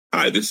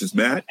Hi, this is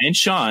Matt and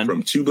Sean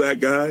from Two Black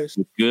Guys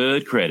with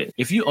Good Credit.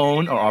 If you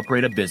own or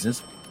operate a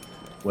business,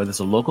 whether it's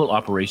a local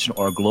operation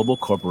or a global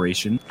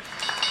corporation,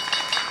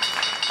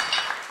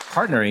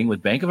 partnering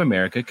with Bank of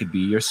America could be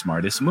your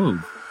smartest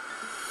move.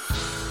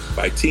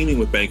 By teaming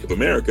with Bank of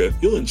America,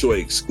 you'll enjoy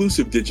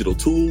exclusive digital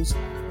tools,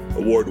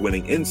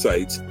 award-winning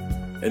insights,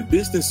 and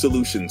business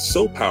solutions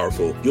so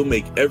powerful you'll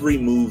make every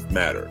move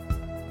matter.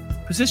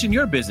 Position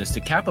your business to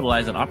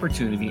capitalize on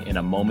opportunity in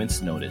a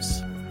moment's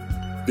notice.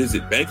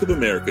 Visit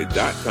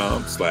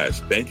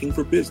bankofamerica.com/banking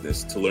for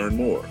business to learn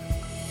more.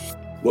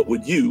 What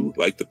would you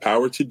like the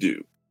power to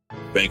do?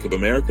 Bank of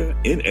America,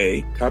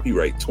 N.A.,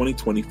 copyright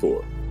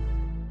 2024.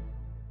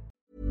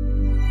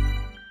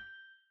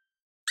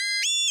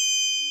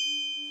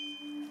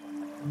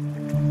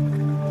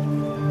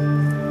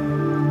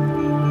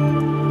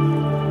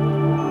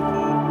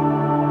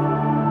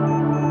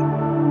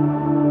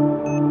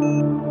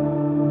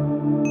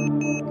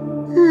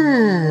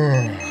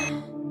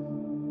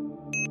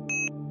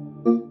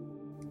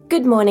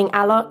 Good morning,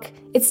 Alok.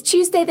 It's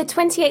Tuesday the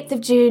 28th of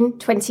June,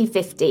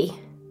 2050.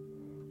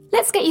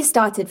 Let's get you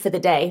started for the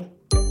day.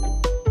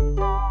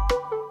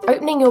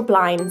 Opening your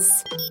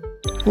blinds.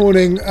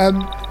 Morning.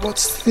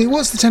 What's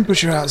the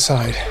temperature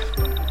outside?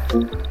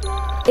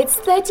 It's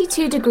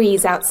 32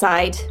 degrees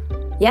outside.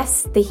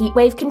 Yes, the heat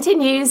wave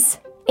continues.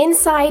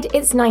 Inside,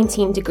 it's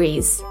 19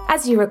 degrees,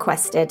 as you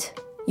requested.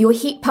 Your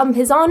heat pump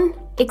is on,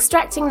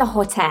 extracting the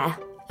hot air.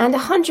 And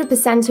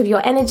 100% of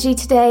your energy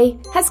today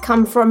has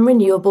come from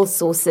renewable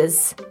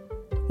sources.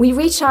 We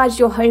recharged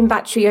your home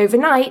battery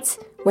overnight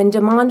when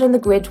demand on the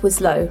grid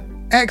was low.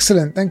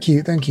 Excellent, thank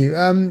you.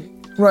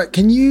 Right,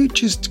 can you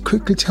just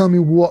quickly tell me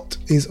what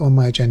is on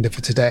my agenda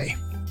for today?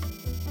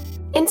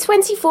 In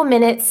 24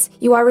 minutes,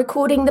 you are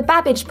recording the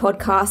Babbage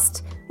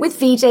podcast with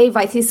Vijay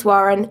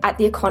Vaitheswaran at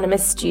The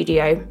Economist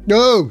studio.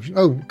 Oh,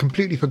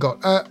 completely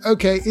forgot.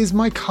 Okay, is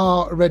my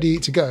car ready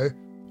to go?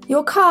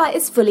 Your car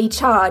is fully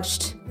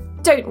charged.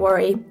 Don't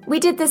worry, we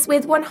did this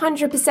with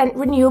 100%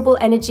 renewable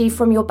energy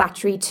from your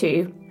battery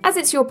too, as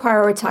it's your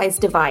prioritised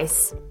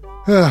device.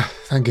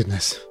 Thank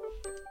goodness.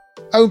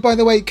 Oh, by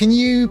the way, can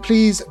you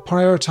please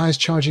prioritise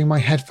charging my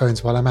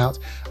headphones while I'm out?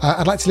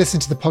 I'd like to listen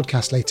to the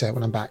podcast later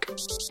when I'm back.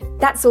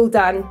 That's all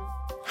done.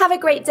 Have a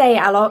great day,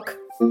 Alok.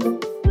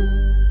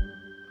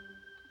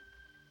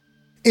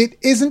 It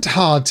isn't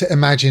hard to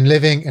imagine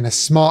living in a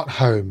smart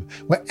home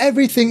where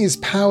everything is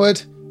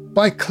powered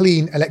by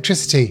clean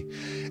electricity.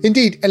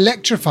 Indeed,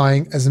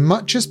 electrifying as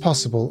much as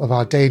possible of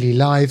our daily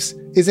lives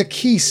is a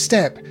key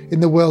step in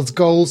the world's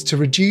goals to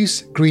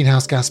reduce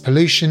greenhouse gas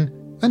pollution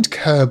and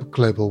curb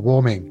global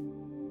warming.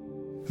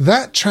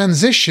 That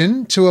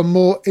transition to a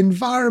more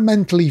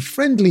environmentally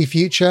friendly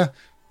future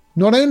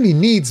not only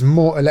needs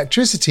more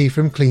electricity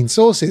from clean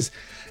sources,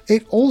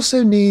 it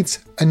also needs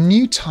a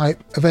new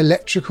type of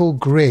electrical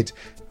grid,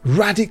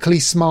 radically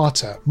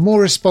smarter,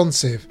 more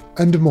responsive,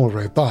 and more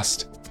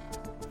robust.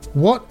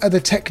 What are the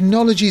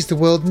technologies the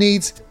world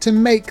needs to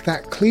make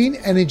that clean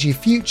energy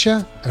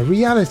future a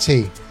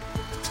reality?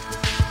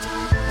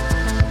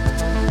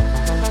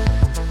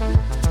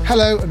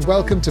 Hello and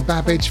welcome to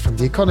Babbage from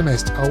The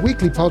Economist, our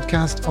weekly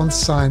podcast on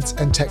science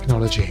and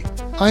technology.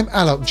 I'm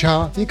Alok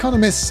Jha, The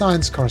Economist's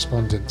science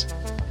correspondent.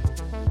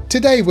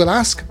 Today we'll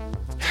ask,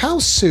 how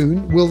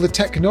soon will the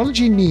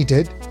technology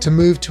needed to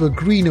move to a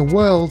greener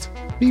world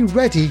be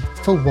ready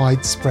for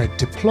widespread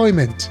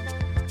deployment?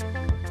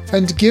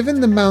 And given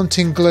the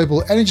mounting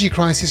global energy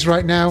crisis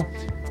right now,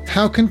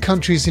 how can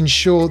countries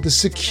ensure the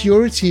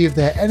security of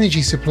their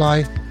energy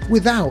supply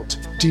without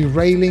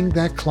derailing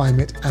their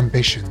climate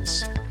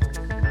ambitions?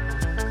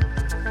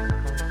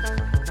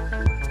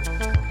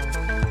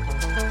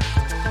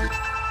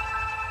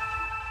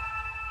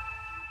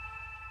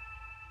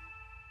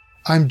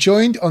 I'm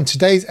joined on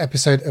today's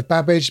episode of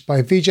Babbage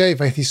by Vijay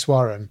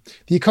Vaitheswaran,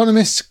 The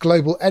Economist's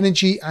Global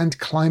Energy and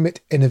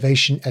Climate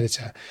Innovation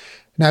Editor.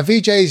 Now,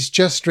 Vijay's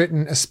just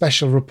written a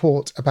special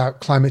report about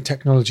climate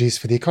technologies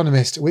for The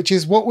Economist, which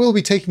is what we'll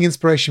be taking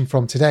inspiration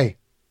from today.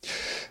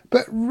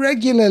 But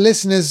regular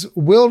listeners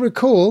will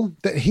recall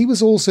that he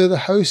was also the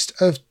host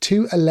of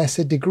To a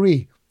Lesser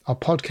Degree, our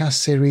podcast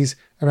series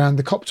around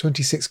the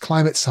COP26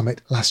 Climate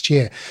Summit last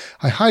year.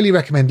 I highly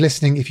recommend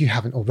listening if you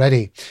haven't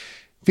already.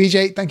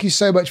 Vijay, thank you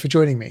so much for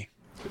joining me.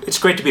 It's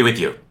great to be with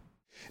you.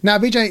 Now,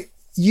 Vijay,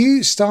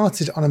 you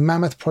started on a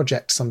mammoth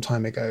project some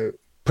time ago,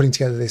 putting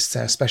together this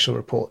special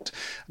report.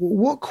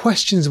 What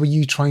questions were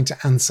you trying to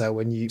answer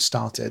when you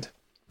started?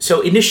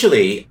 So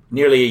initially,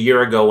 nearly a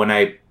year ago, when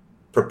I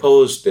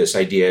proposed this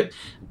idea,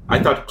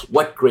 I thought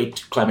what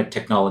great climate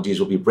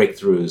technologies will be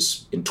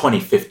breakthroughs in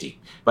 2050.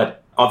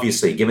 But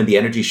obviously, given the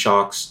energy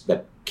shocks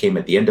that came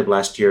at the end of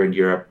last year in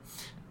Europe,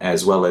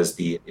 as well as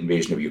the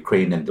invasion of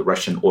Ukraine and the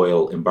Russian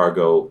oil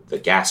embargo, the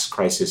gas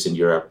crisis in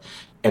Europe,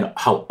 and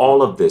how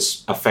all of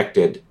this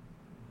affected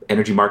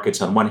energy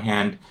markets on one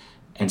hand,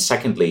 and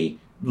secondly,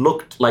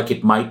 looked like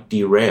it might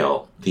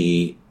derail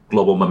the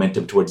global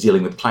momentum towards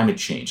dealing with climate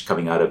change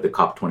coming out of the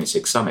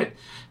COP26 summit.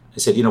 I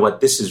said, you know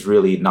what, this is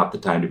really not the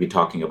time to be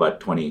talking about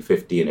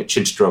 2050 in a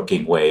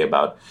chin-stroking way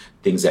about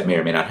things that may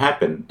or may not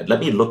happen. Let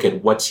me look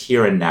at what's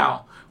here and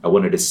now. I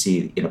wanted to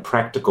see in a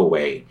practical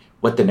way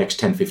what the next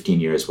 10, 15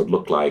 years would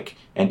look like.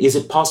 And is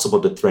it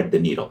possible to thread the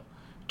needle,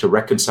 to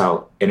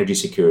reconcile energy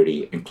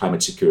security and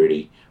climate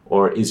security?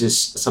 Or is this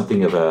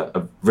something of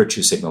a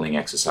virtue signaling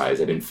exercise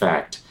that, in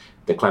fact,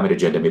 the climate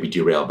agenda may be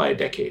derailed by a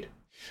decade?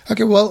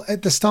 Okay, well,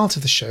 at the start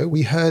of the show,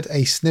 we heard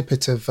a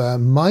snippet of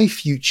my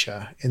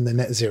future in the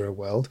net zero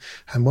world.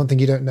 And one thing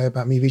you don't know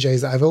about me, Vijay,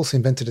 is that I've also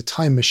invented a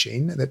time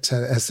machine that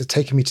has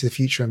taken me to the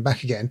future and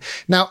back again.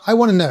 Now, I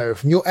want to know,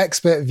 from your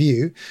expert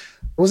view,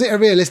 was it a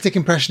realistic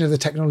impression of the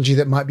technology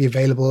that might be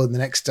available in the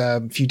next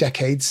few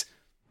decades?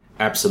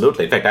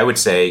 Absolutely. In fact, I would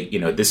say,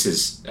 this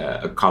is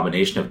a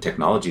combination of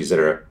technologies that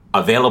are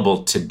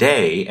available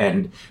today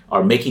and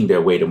are making their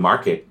way to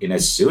market in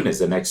as soon as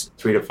the next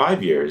 3 to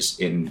 5 years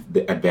in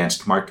the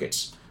advanced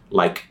markets,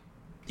 like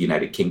the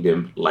United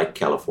Kingdom, like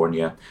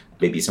California,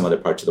 maybe some other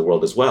parts of the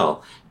world as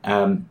well.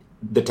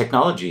 The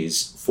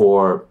technologies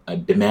for a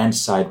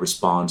demand-side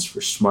response,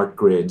 for smart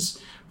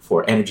grids,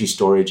 for energy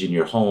storage in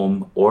your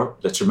home, or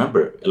let's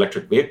remember,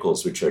 electric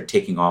vehicles, which are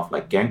taking off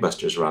like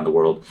gangbusters around the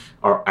world,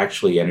 are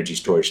actually energy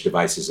storage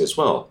devices as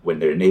well. When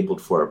they're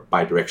enabled for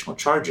bidirectional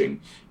charging,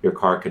 your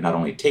car can not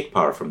only take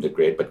power from the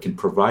grid, but can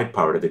provide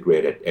power to the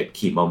grid at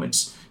key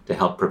moments to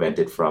help prevent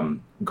it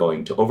from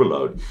going to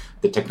overload.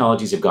 The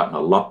technologies have gotten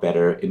a lot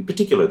better, in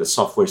particular the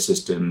software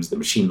systems, the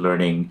machine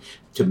learning,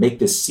 to make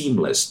this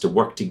seamless, to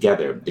work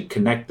together, to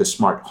connect the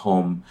smart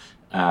home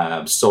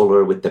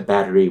solar with the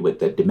battery, with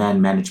the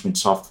demand management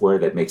software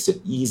that makes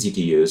it easy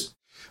to use.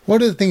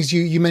 One of the things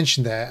you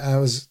mentioned there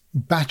was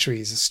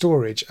batteries,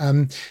 storage.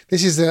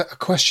 This is a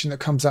question that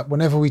comes up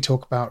whenever we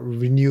talk about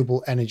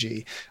renewable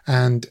energy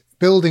and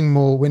building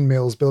more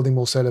windmills, building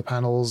more solar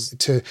panels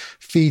to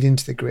feed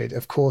into the grid.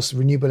 Of course,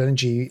 renewable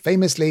energy,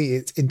 famously,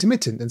 it's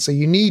intermittent. And so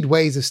you need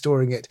ways of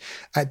storing it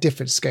at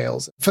different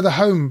scales. For the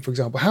home, for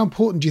example, how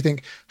important do you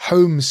think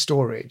home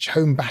storage,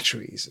 home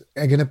batteries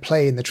are going to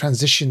play in the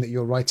transition that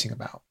you're writing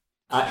about?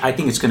 I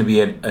think it's going to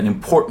be an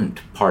important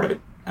part of it,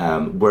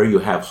 where you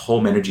have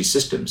home energy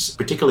systems,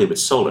 particularly with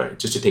solar.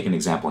 Just to take an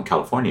example in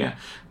California,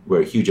 where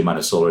a huge amount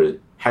of solar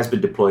has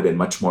been deployed and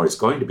much more is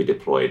going to be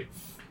deployed.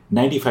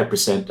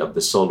 95% of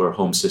the solar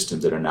home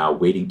systems that are now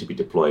waiting to be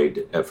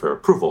deployed for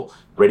approval,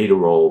 ready to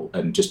roll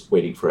and just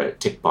waiting for a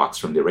tick box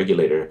from the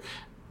regulator,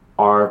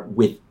 are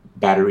with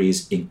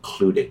batteries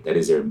included. That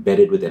is, they're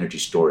embedded with energy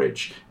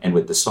storage and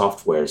with the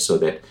software so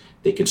that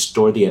they can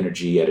store the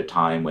energy at a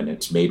time when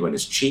it's made, when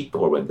it's cheap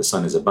or when the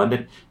sun is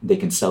abundant. They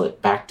can sell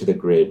it back to the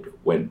grid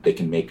when they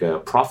can make a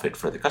profit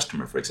for the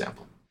customer, for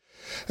example.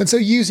 And so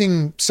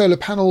using solar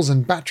panels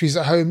and batteries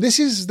at home, this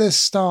is the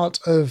start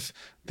of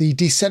the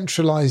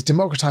decentralized,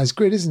 democratized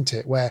grid, isn't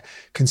it? Where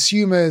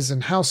consumers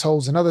and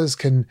households and others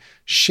can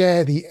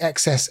share the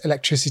excess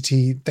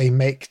electricity they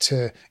make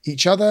to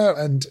each other,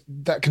 and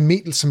that can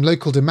meet some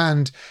local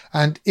demand.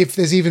 And if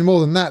there's even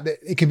more than that,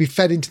 it can be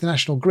fed into the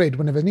national grid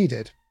whenever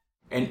needed.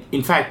 And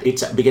in fact,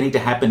 it's beginning to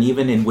happen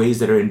even in ways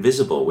that are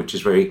invisible, which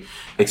is very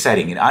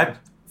exciting. And I've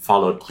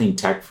followed clean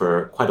tech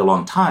for quite a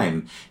long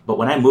time. But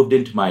when I moved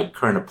into my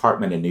current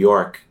apartment in New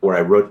York, where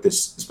I wrote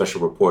this special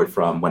report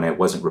from when I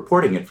wasn't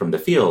reporting it from the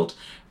field,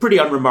 pretty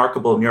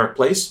unremarkable New York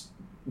place,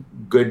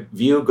 good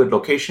view, good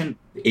location.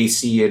 The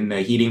AC and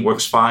heating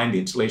works fine. The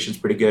insulation's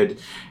pretty good.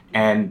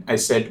 And I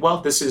said,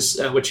 well, this is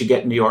what you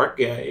get in New York.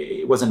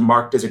 It wasn't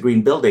marked as a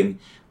green building.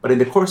 But in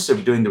the course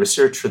of doing the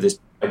research for this,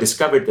 I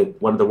discovered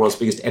that one of the world's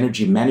biggest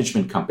energy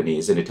management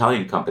companies, an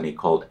Italian company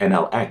called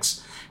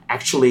NLX,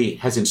 actually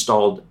has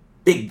installed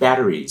big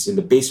batteries in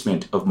the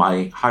basement of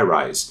my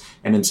high-rise.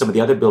 And in some of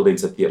the other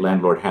buildings that the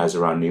landlord has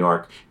around New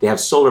York, they have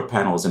solar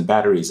panels and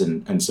batteries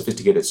and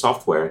sophisticated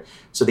software.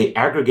 So they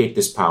aggregate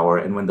this power,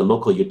 and when the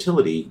local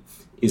utility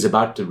is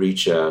about to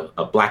reach a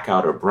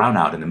blackout or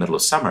brownout in the middle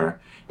of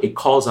summer, it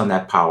calls on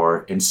that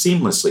power and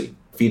seamlessly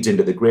feeds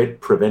into the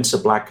grid, prevents a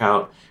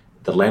blackout.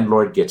 The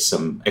landlord gets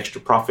some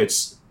extra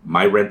profits.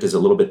 My rent is a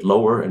little bit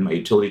lower and my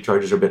utility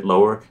charges are a bit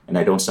lower, and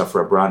I don't suffer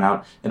a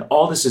brownout. And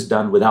all this is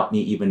done without me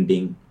even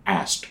being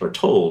asked or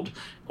told,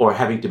 or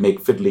having to make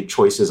fiddly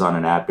choices on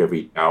an app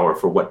every hour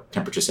for what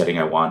temperature setting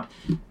I want.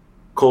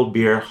 Cold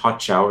beer,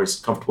 hot showers,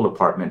 comfortable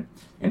apartment,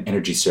 and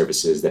energy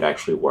services that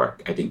actually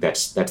work. I think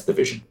that's the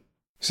vision.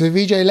 So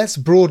Vijay, let's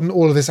broaden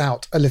all of this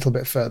out a little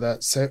bit further.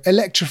 So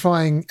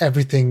electrifying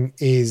everything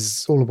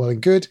is all well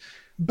and good,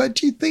 but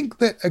do you think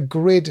that a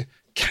grid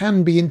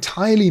can be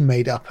entirely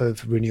made up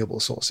of renewable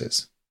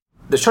sources?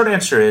 The short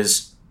answer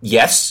is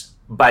yes,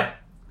 but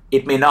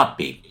it may not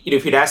be.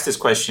 If you'd asked this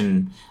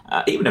question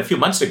even a few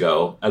months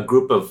ago, a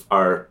group of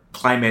our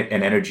climate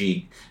and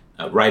energy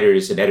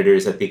writers and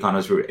editors at The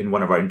Economist were in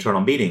one of our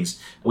internal meetings.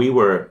 We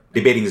were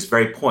debating this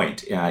very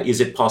point.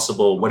 Is it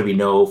possible? What do we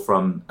know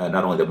from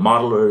not only the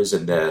modelers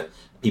and the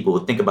people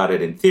who think about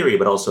it in theory,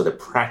 but also the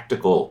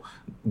practical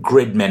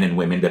grid men and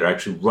women that are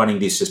actually running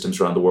these systems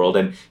around the world?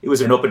 And it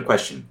was an open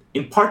question,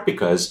 in part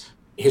because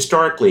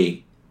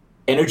historically,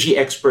 energy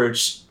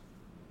experts,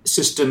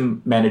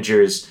 system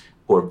managers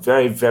who are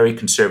very, very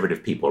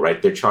conservative people,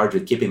 right? They're charged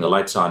with keeping the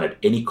lights on at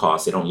any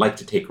cost. They don't like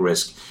to take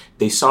risk.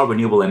 They saw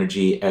renewable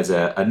energy as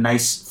a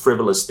nice,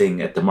 frivolous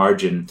thing at the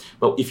margin.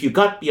 But if you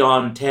got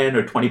beyond 10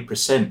 or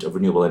 20% of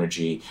renewable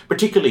energy,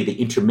 particularly the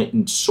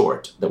intermittent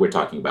sort that we're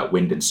talking about,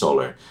 wind and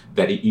solar,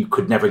 that you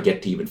could never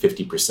get to even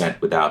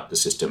 50% without the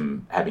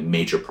system having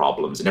major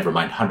problems, never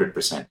mind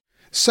 100%.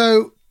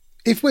 So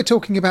if we're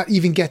talking about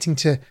even getting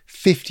to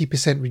 50%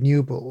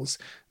 renewables,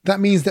 that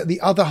means that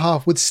the other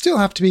half would still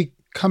have to be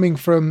coming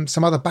from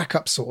some other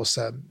backup source,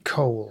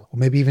 coal, or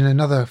maybe even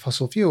another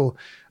fossil fuel.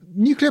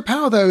 Nuclear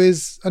power, though,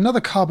 is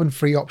another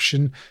carbon-free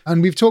option,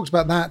 and we've talked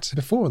about that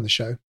before on the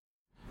show.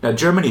 Now,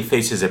 Germany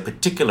faces a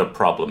particular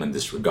problem in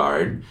this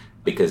regard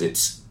because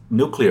its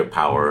nuclear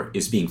power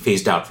is being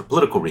phased out for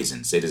political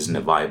reasons. It isn't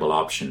a viable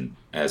option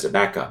as a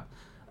backup.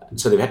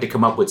 So they've had to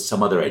come up with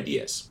some other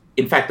ideas.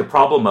 In fact, the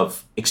problem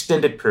of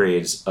extended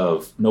periods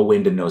of no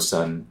wind and no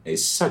sun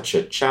is such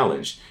a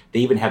challenge. They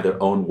even have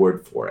their own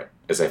word for it,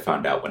 as I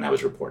found out when I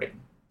was reporting.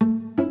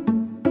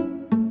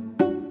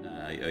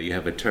 You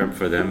have a term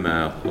for them.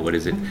 What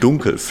is it?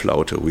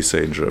 Dunkelflaute, we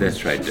say in German.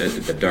 That's right,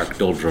 the dark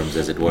doldrums,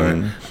 as it were.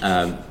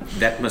 Mm-hmm.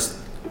 That must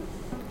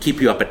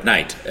keep you up at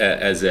night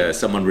as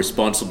someone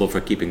responsible for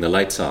keeping the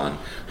lights on.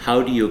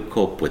 How do you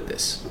cope with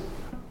this?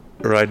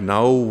 Right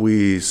now,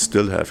 we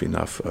still have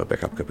enough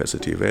backup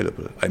capacity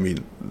available. I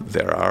mean,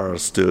 there are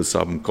still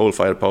some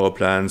coal-fired power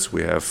plants.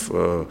 We have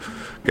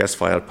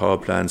gas-fired power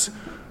plants.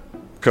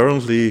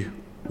 Currently,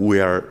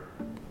 we are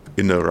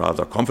in a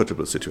rather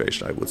comfortable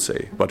situation, I would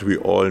say. But we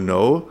all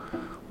know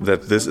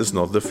that this is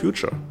not the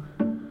future.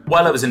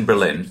 While I was in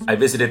Berlin, I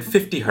visited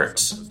 50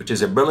 Hertz, which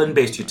is a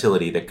Berlin-based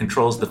utility that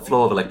controls the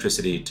flow of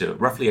electricity to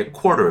roughly a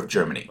quarter of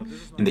Germany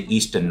in the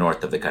east and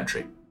north of the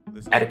country.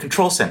 At a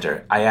control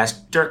center, I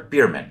asked Dirk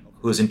Bierman,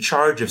 who is in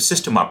charge of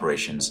system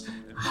operations,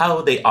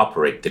 how they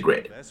operate the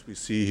grid. As we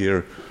see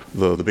here,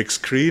 the big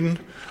screen.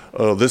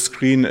 This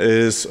screen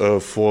is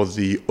for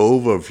the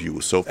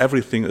overview. So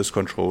everything is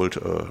controlled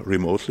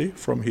remotely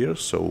from here.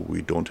 So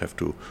we don't have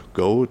to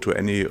go to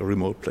any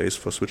remote place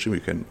for switching. We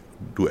can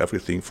do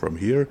everything from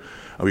here.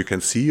 And we can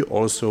see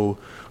also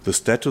the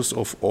status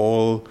of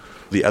all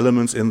the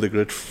elements in the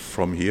grid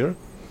from here.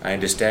 I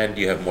understand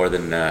you have more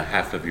than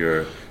half of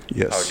your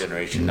power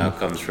generation now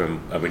comes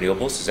from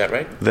renewables. Is that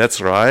right?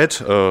 That's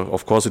right.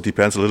 Of course, it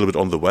depends a little bit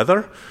on the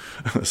weather.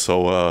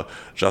 So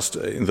just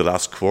in the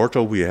last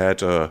quarter, we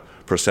had a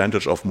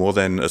percentage of more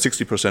than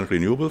 60%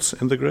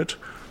 renewables in the grid.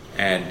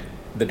 And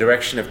the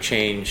direction of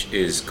change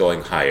is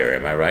going higher,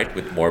 am I right,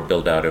 with more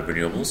build-out of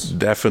renewables?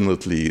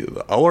 Definitely.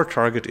 Our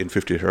target in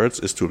 50 Hertz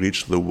is to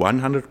reach the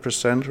 100%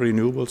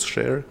 renewables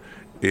share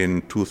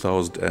in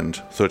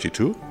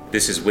 2032.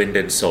 This is wind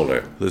and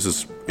solar. This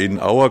is, in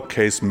our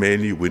case,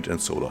 mainly wind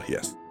and solar,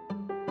 yes.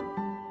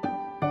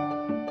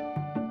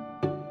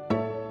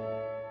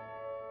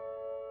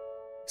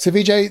 So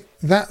Vijay,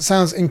 that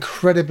sounds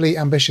incredibly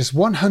ambitious.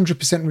 100%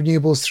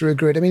 renewables through a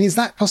grid. I mean, is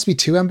that possibly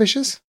too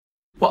ambitious?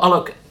 Well,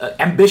 look,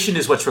 ambition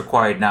is what's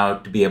required now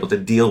to be able to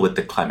deal with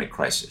the climate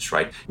crisis,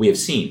 right? We have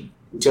seen,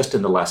 just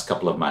in the last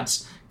couple of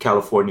months,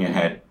 California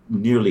had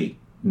nearly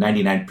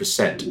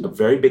 99%, a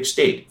very big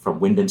state, from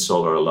wind and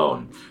solar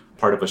alone.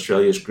 Part of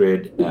Australia's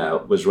grid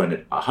was run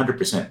at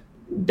 100%.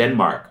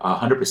 Denmark,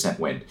 100%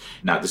 wind.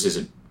 Now, this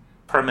isn't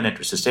permanent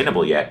or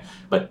sustainable yet,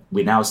 but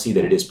we now see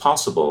that it is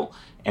possible.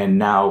 And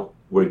now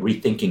we're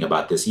rethinking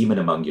about this, even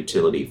among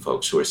utility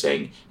folks who are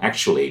saying,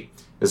 actually,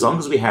 as long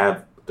as we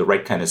have the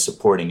right kind of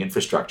supporting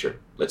infrastructure,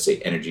 let's say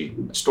energy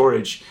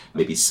storage,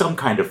 maybe some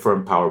kind of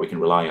firm power we can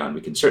rely on, we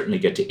can certainly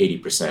get to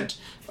 80%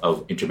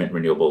 of intermittent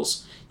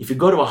renewables. If you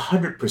go to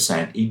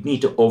 100%, you'd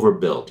need to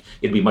overbuild.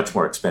 It'd be much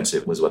more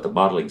expensive, was what the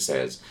modeling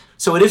says.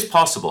 So it is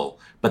possible,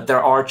 but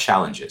there are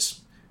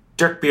challenges.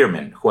 Dirk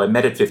Bierman, who I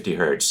met at 50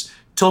 Hertz,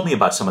 told me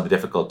about some of the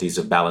difficulties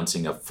of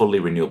balancing a fully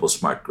renewable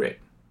smart grid.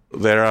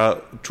 There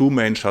are two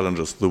main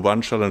challenges. The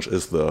one challenge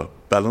is the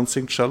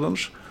balancing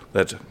challenge,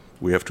 that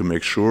we have to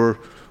make sure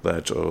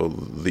that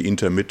the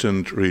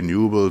intermittent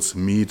renewables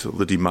meet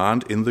the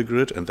demand in the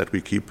grid and that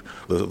we keep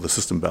the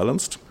system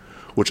balanced,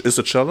 which is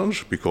a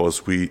challenge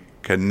because we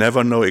can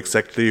never know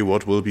exactly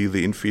what will be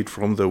the infeed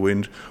from the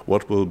wind,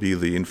 what will be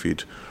the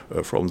infeed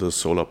from the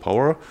solar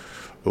power.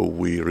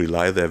 We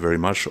rely there very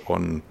much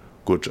on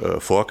good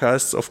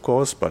forecasts, of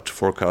course, but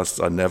forecasts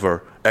are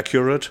never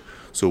accurate.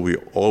 So we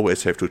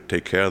always have to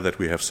take care that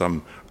we have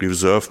some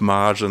reserve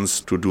margins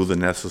to do the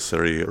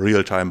necessary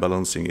real-time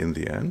balancing in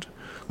the end.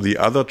 The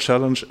other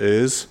challenge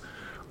is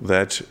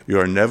that you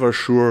are never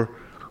sure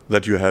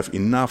that you have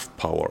enough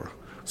power.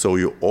 So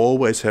you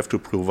always have to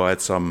provide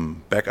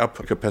some backup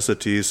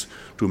capacities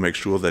to make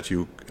sure that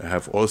you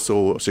have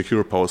also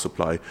secure power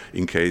supply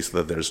in case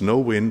that there's no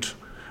wind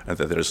and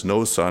that there's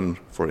no sun,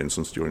 for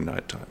instance, during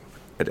nighttime.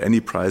 At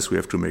any price, we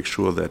have to make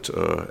sure that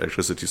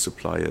electricity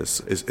supply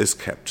is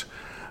kept.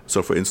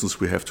 So, for instance,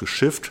 we have to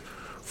shift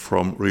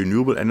from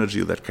renewable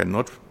energy that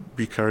cannot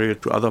be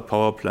carried to other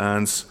power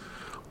plants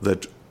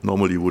that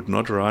normally would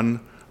not run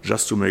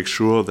just to make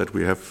sure that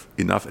we have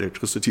enough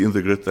electricity in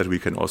the grid that we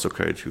can also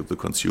carry to the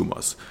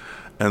consumers.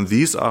 And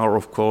these are,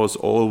 of course,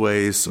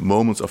 always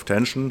moments of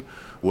tension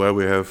where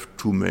we have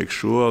to make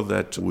sure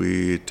that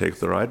we take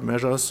the right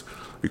measures,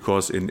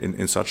 because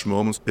in such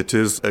moments it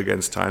is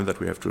against time that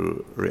we have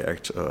to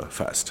react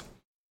fast.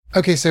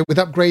 Okay, so with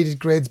upgraded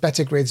grids,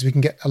 better grids, we can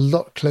get a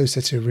lot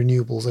closer to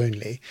renewables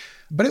only.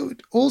 But it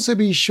would also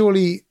be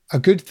surely a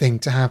good thing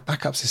to have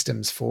backup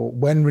systems for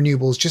when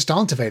renewables just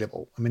aren't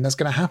available. I mean, that's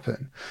going to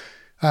happen.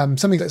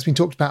 Something that's been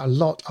talked about a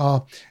lot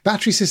are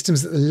battery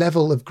systems at the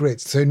level of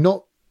grids. So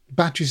not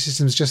battery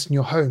systems just in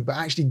your home, but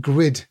actually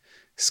grid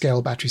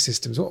scale battery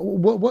systems.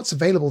 What's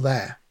available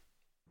there?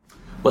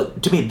 Well,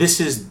 to me,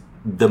 this is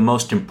the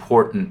most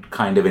important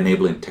kind of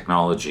enabling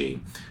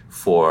technology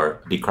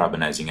for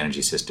decarbonizing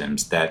energy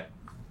systems that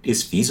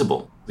is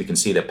feasible. We can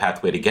see the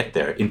pathway to get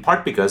there, in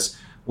part because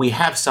we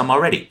have some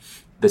already.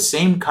 The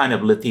same kind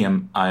of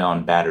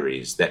lithium-ion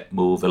batteries that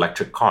move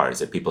electric cars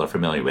that people are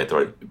familiar with,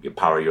 or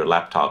power your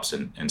laptops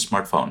and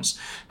smartphones,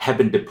 have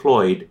been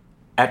deployed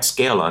at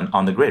scale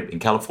on the grid. In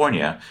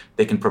California,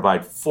 they can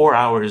provide 4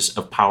 hours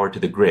of power to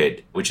the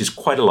grid, which is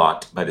quite a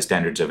lot by the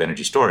standards of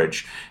energy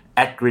storage,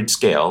 at grid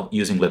scale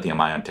using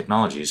lithium-ion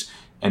technologies.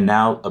 And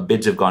now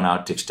bids have gone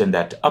out to extend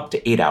that to up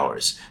to 8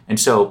 hours. And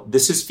so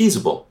this is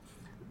feasible.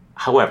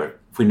 However,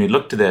 when we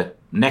look to the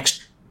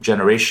next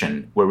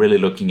generation, we're really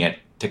looking at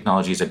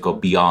technologies that go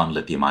beyond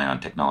lithium-ion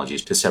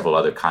technologies to several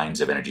other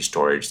kinds of energy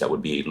storage that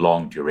would be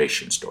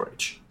long-duration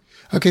storage.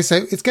 Okay,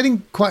 so it's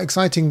getting quite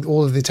exciting,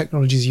 all of the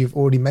technologies you've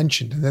already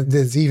mentioned, and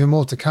there's even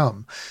more to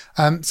come.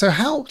 So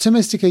how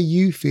optimistic are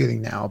you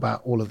feeling now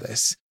about all of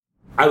this?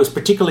 I was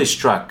particularly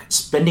struck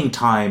spending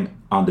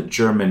time on the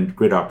German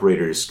grid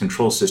operators'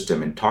 control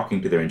system and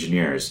talking to their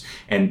engineers.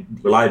 And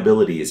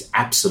reliability is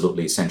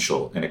absolutely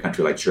essential in a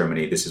country like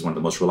Germany. This is one of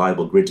the most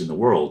reliable grids in the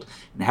world.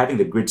 And having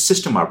the grid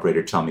system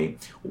operator tell me,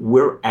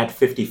 we're at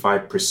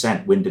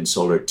 55% wind and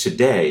solar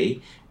today,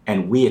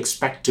 and we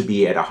expect to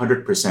be at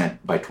 100%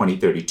 by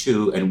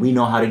 2032, and we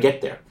know how to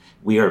get there.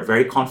 We are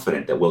very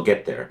confident that we'll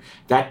get there.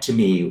 That, to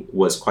me,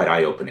 was quite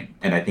eye-opening.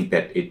 And I think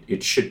that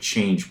it should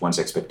change one's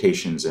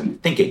expectations and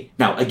thinking.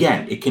 Now,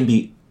 again, it can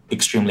be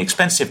extremely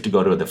expensive to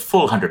go to the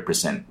full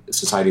 100%.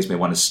 Societies may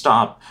want to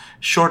stop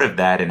short of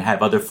that and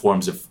have other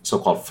forms of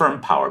so-called firm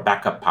power,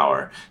 backup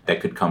power, that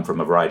could come from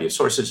a variety of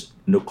sources.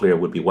 Nuclear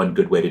would be one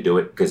good way to do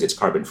it because it's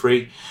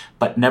carbon-free.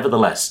 But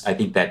nevertheless, I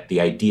think that the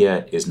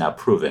idea is now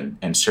proven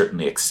and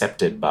certainly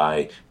accepted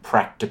by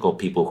practical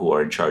people who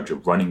are in charge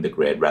of running the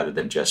grid rather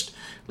than just,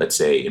 let's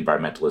say,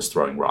 environmentalists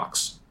throwing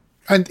rocks.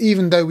 And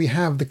even though we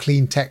have the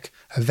clean tech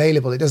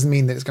available, it doesn't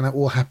mean that it's going to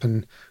all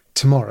happen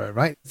tomorrow,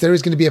 right? There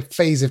is going to be a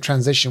phase of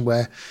transition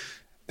where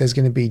there's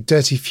going to be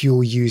dirty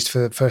fuel used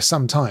for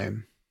some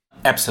time.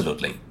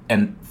 Absolutely.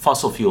 And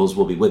fossil fuels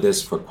will be with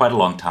us for quite a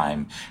long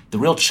time. The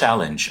real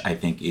challenge, I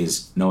think,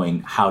 is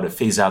knowing how to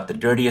phase out the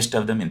dirtiest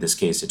of them. In this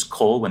case, it's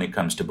coal when it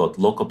comes to both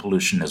local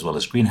pollution as well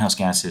as greenhouse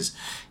gases,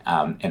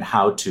 and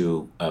how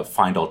to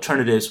find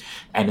alternatives.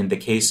 And in the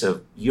case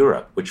of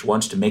Europe, which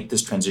wants to make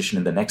this transition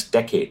in the next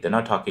decade, they're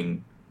not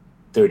talking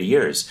 30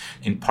 years,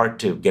 in part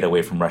to get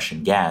away from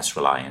Russian gas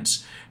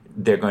reliance,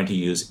 they're going to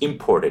use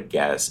imported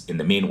gas in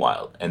the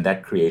meanwhile. And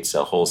that creates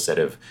a whole set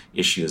of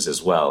issues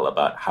as well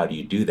about how do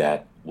you do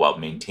that while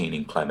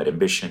maintaining climate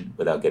ambition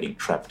without getting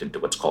trapped into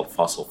what's called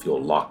fossil fuel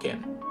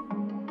lock-in.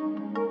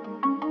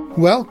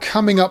 Well,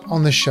 coming up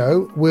on the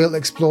show, we'll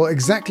explore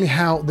exactly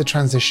how the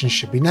transition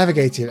should be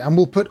navigated, and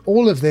we'll put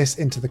all of this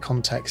into the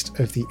context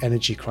of the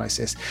energy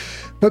crisis.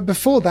 But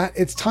before that,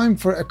 it's time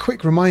for a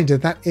quick reminder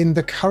that in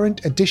the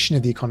current edition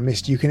of The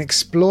Economist, you can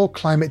explore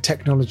climate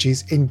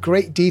technologies in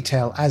great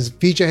detail, as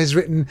Vijay has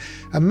written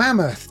a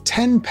mammoth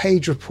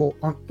 10-page report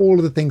on all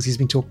of the things he's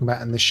been talking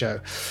about in the show.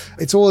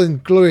 It's all in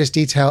glorious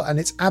detail, and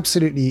it's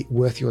absolutely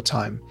worth your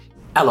time.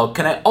 Alok,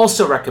 can I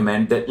also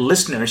recommend that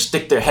listeners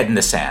stick their head in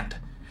the sand?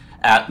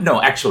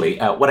 No, actually,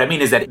 what I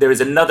mean is that there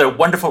is another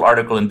wonderful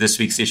article in this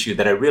week's issue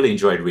that I really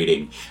enjoyed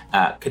reading.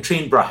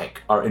 Katrine Brahik,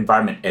 our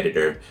environment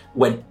editor,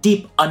 went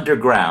deep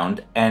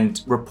underground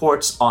and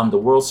reports on the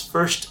world's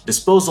first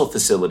disposal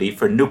facility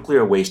for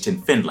nuclear waste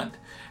in Finland.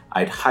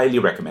 I'd highly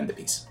recommend the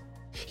piece.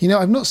 You know,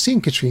 I've not seen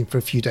Katrine for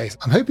a few days.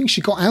 I'm hoping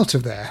she got out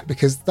of there,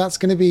 because that's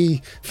going to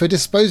be for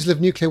disposal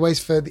of nuclear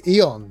waste for the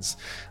eons.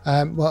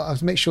 Well, I'll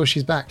make sure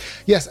she's back.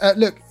 Yes,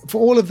 look,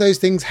 for all of those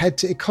things, head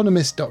to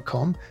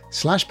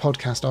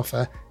economist.com/podcast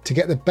offer to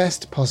get the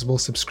best possible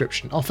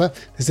subscription offer.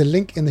 There's a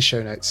link in the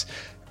show notes.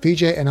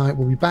 Vijay and I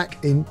will be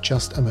back in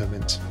just a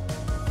moment.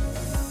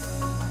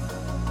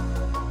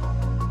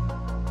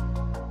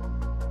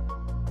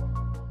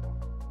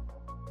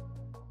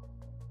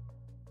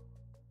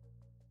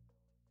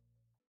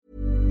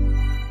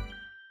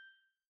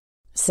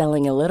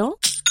 Selling a little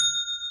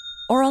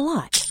or a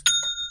lot?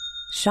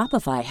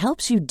 Shopify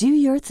helps you do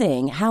your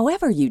thing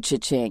however you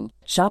cha-ching.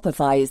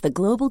 Shopify is the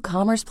global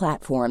commerce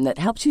platform that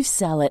helps you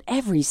sell at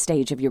every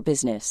stage of your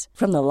business.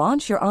 From the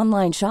launch your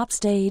online shop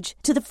stage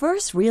to the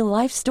first real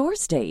life store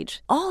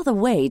stage, all the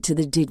way to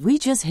the did we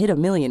just hit a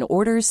million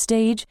orders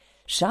stage.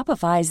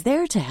 Shopify's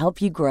there to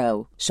help you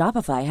grow.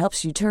 Shopify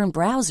helps you turn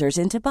browsers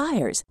into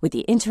buyers with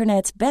the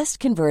internet's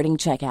best converting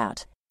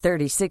checkout.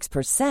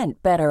 36%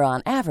 better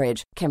on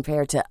average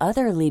compared to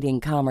other leading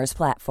commerce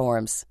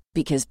platforms.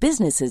 Because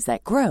businesses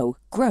that grow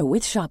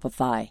with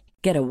Shopify.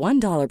 Get a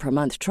 $1 per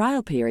month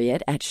trial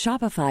period at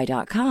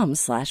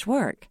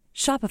shopify.com/work.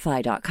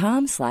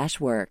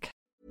 Shopify.com/work.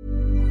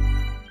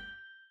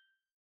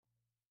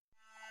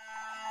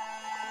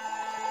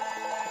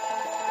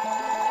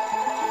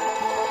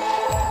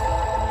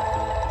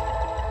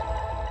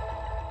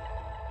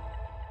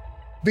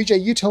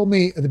 Vijay, you told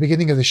me at the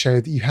beginning of the show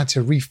that you had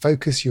to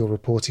refocus your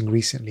reporting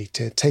recently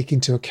to take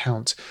into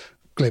account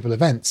global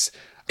events.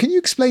 Can you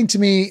explain to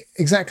me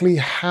exactly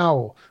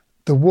how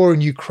the war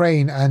in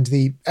Ukraine and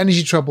the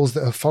energy troubles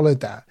that have followed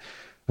that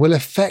will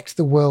affect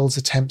the world's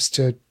attempts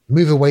to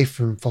move away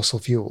from fossil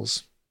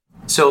fuels?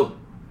 So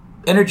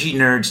energy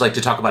nerds like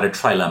to talk about a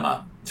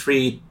trilemma,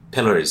 three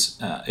pillars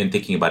in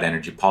thinking about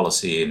energy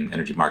policy and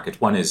energy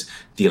markets. One is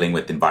dealing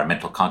with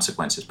environmental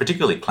consequences,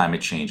 particularly climate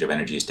change of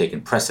energy has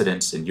taken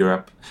precedence in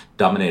Europe,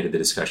 dominated the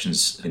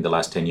discussions in the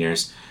last 10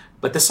 years.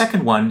 But the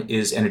second one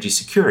is energy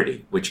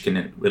security, which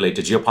can relate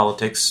to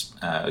geopolitics,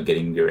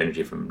 getting your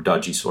energy from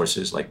dodgy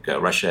sources like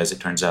Russia, as it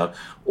turns out,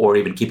 or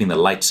even keeping the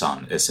lights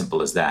on, as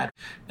simple as that.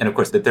 And of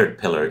course, the third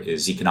pillar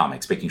is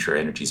economics, making sure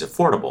energy is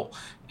affordable.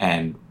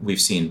 And we've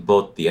seen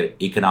both the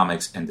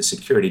economics and the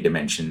security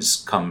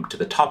dimensions come to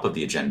the top of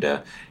the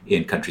agenda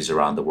in countries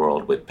around the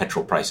world, with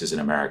petrol prices in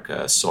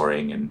America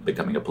soaring and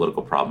becoming a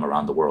political problem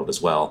around the world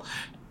as well.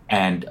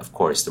 And of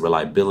course, the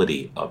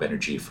reliability of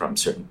energy from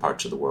certain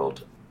parts of the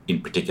world, in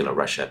particular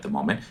Russia at the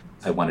moment.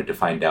 I wanted to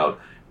find out,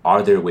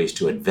 are there ways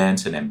to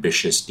advance an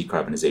ambitious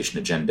decarbonization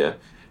agenda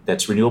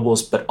that's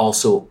renewables, but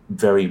also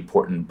very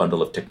important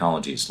bundle of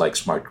technologies like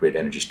smart grid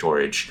energy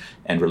storage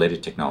and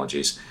related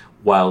technologies,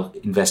 while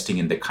investing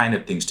in the kind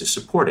of things to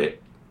support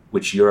it,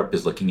 which Europe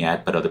is looking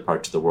at, but other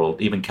parts of the world,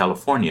 even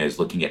California is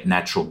looking at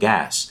natural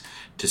gas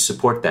to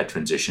support that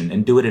transition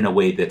and do it in a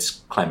way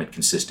that's climate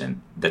consistent,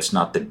 that's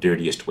not the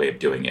dirtiest way of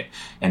doing it.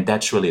 And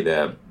that's really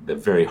the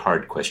very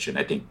hard question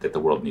I think that the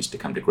world needs to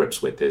come to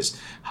grips with, is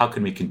how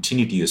can we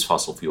continue to use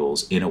fossil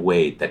fuels in a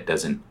way that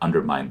doesn't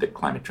undermine the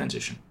climate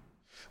transition?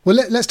 Well,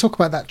 let's talk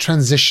about that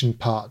transition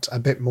part a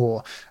bit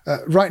more.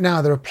 Right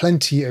now, there are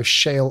plenty of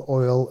shale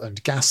oil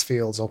and gas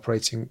fields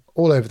operating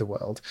all over the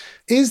world.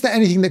 Is there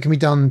anything that can be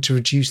done to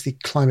reduce the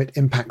climate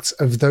impacts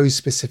of those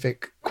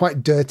specific,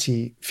 quite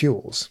dirty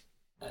fuels?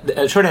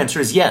 The short answer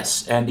is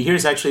yes. And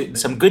here's actually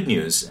some good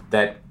news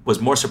that was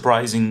more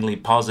surprisingly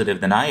positive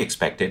than I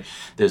expected.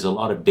 There's a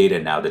lot of data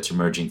now that's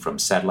emerging from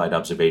satellite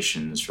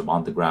observations, from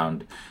on the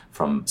ground,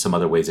 from some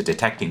other ways of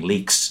detecting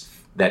leaks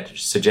that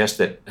suggest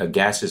that a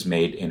gas is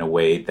made in a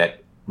way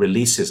that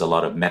releases a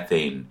lot of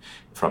methane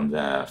from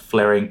the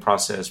flaring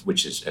process,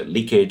 which is a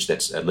leakage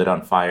that's lit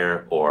on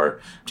fire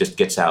or just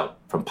gets out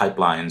from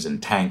pipelines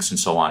and tanks and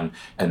so on.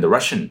 And the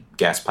Russian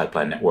gas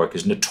pipeline network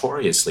is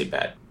notoriously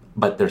bad.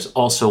 But there's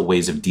also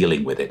ways of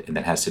dealing with it, and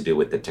that has to do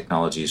with the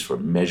technologies for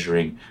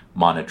measuring,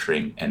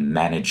 monitoring, and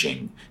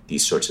managing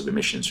these sorts of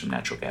emissions from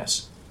natural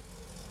gas.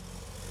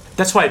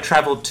 That's why I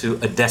traveled to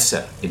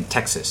Odessa in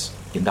Texas,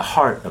 in the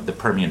heart of the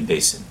Permian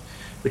Basin,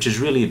 which is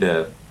really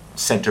the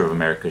center of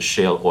America's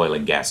shale oil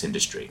and gas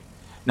industry.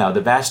 Now, the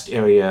vast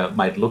area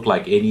might look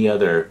like any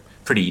other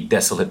pretty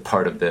desolate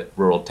part of the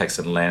rural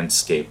Texan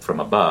landscape from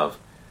above,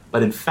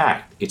 but in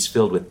fact, it's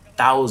filled with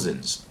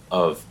thousands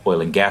of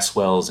oil and gas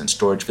wells and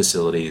storage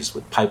facilities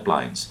with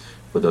pipelines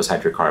for those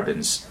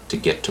hydrocarbons to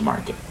get to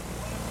market.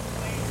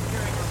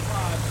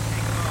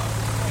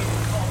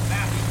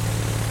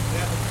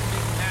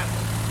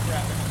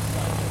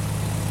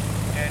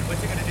 And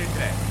what's it going to do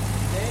today?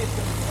 Today it's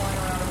going to be flying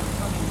around over the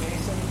Permian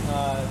Basin,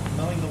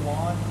 mowing the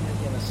lawn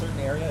in a certain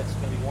area. It's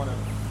going to be one of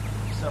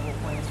several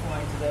planes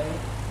flying today.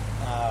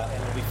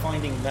 And we'll be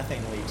finding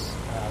methane leaks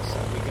so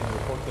we can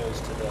report those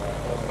to the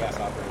oil and gas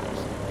operators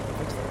and they can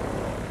fix them.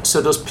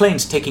 So those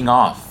planes taking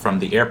off from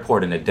the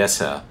airport in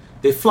Odessa,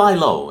 they fly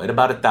low at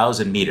about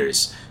 1,000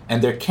 meters,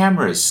 and their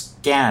cameras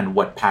scan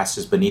what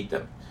passes beneath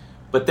them.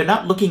 But they're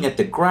not looking at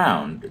the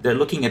ground, they're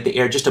looking at the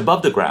air just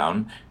above the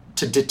ground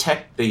to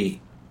detect the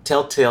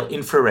telltale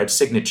infrared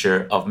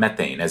signature of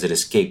methane as it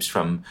escapes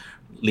from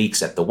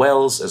leaks at the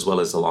wells, as well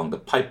as along the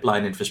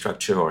pipeline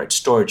infrastructure or at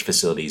storage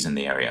facilities in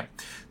the area.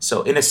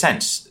 So in a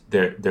sense,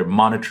 they're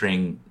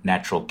monitoring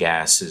natural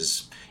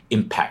gas's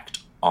impact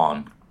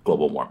on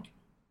global warming.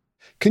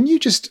 Can you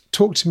just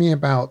talk to me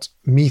about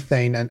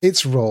methane and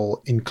its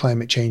role in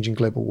climate change and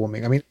global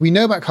warming? I mean, we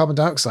know about carbon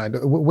dioxide.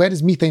 Where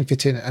does methane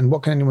fit in, and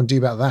what can anyone do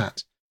about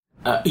that?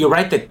 You're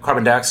right that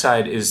carbon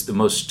dioxide is the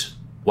most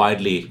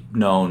widely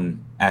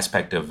known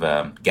aspect of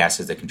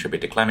gases that contribute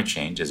to climate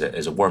change as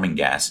a warming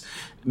gas.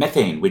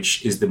 Methane,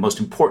 which is the most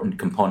important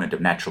component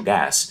of natural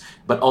gas,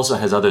 but also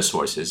has other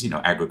sources,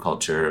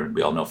 agriculture.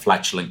 We all know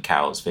flatulent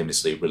cows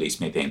famously release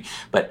methane.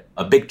 But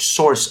a big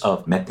source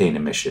of methane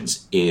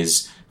emissions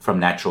is from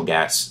natural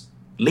gas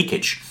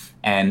leakage.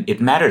 And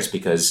it matters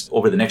because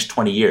over the next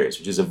 20 years,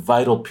 which is a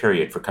vital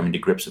period for coming to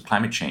grips with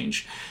climate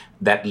change,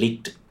 that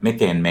leaked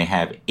methane may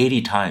have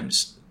 80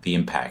 times the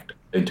impact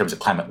in terms of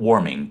climate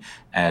warming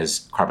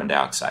as carbon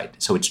dioxide.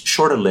 So it's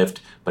shorter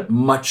lived, but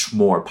much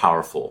more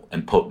powerful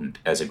and potent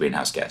as a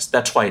greenhouse gas.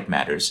 That's why it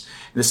matters.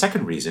 And the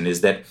second reason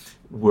is that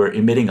we're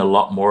emitting a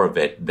lot more of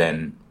it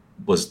than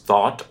was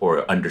thought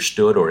or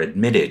understood or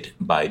admitted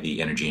by the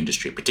energy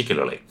industry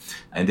particularly.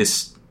 And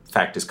this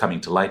fact is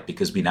coming to light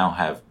because we now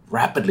have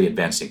rapidly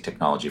advancing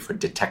technology for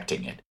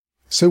detecting it.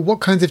 So what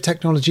kinds of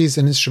technologies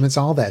and instruments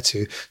are there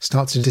to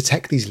start to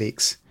detect these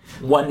leaks?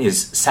 One is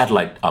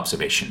satellite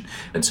observation.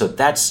 And so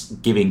that's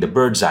giving the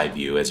bird's eye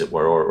view, as it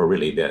were, or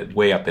really the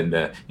way up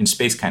in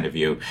space kind of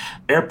view.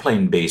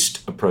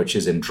 Airplane-based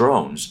approaches and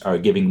drones are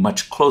giving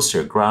much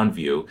closer ground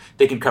view.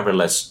 They can cover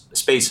less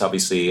space,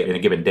 obviously, in a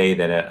given day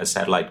than a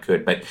satellite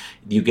could, but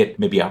you get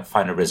maybe a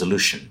finer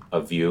resolution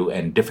of view,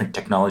 and different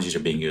technologies are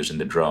being used in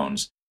the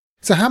drones.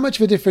 So how much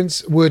of a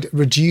difference would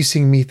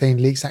reducing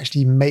methane leaks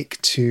actually make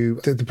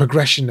to the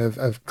progression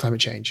of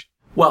climate change?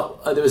 Well,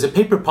 there was a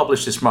paper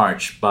published this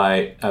March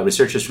by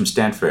researchers from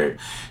Stanford,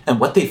 and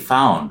what they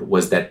found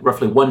was that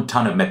roughly 1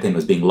 ton of methane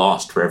was being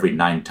lost for every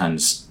 9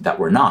 tons that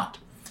were not.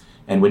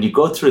 And when you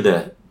go through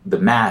the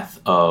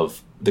math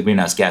of the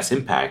greenhouse gas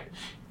impact,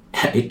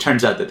 it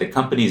turns out that the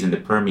companies in the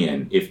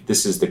Permian, if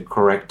this is the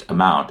correct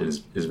amount, is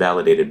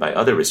validated by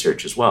other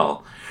research as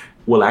well,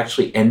 will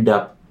actually end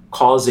up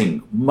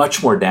causing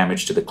much more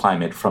damage to the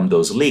climate from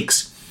those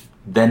leaks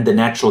than the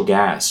natural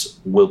gas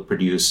will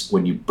produce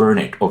when you burn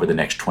it over the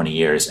next 20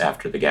 years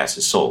after the gas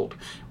is sold,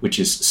 which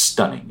is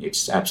stunning.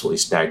 It's absolutely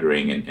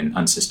staggering and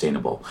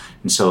unsustainable.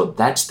 And so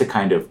that's the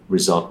kind of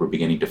result we're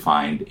beginning to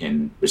find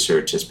in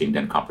research that's being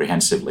done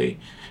comprehensively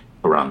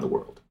around the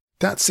world.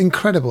 That's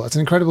incredible. That's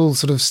an incredible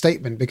sort of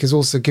statement, because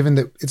also given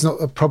that it's not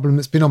a problem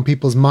that's been on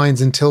people's minds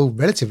until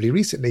relatively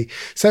recently.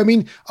 So, I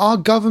mean, are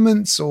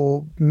governments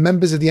or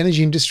members of the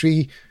energy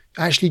industry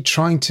actually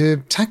trying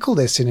to tackle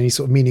this in any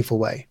sort of meaningful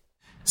way?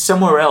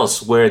 Somewhere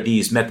else where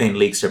these methane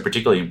leaks are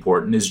particularly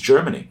important is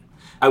Germany.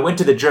 I went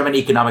to the German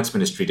economics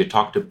ministry to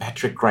talk to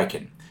Patrick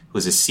Greichen, who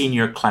is a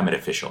senior climate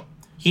official.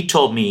 He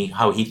told me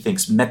how he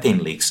thinks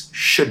methane leaks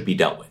should be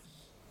dealt with.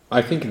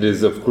 I think it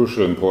is of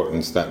crucial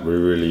importance that we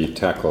really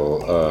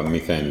tackle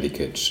methane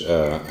leakage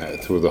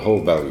through the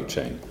whole value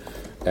chain.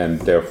 And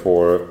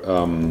therefore,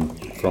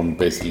 from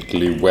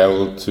basically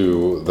well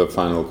to the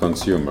final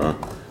consumer,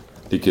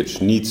 leakage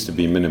needs to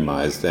be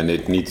minimized, and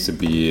it needs to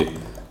be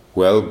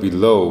well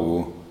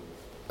below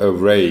a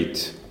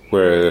rate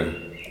where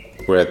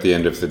at the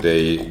end of the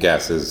day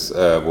gas is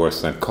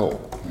worse than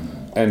coal.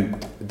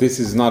 And this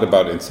is not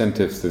about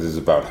incentives, this is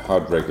about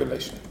hard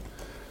regulation.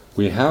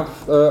 We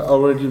have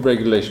already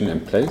regulation in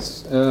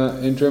place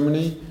in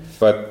Germany,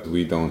 but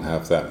we don't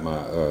have that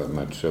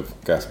much of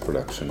gas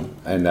production.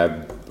 And I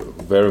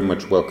very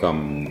much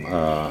welcome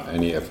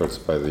any efforts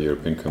by the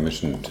European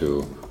Commission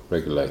to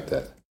regulate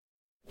that.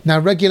 Now,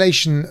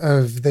 regulation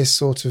of this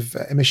sort of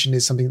emission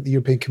is something that the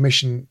European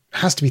Commission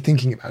has to be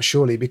thinking about,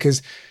 surely,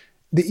 because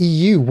the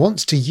EU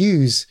wants to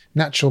use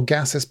natural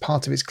gas as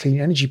part of its clean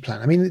energy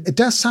plan. I mean, it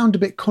does sound a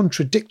bit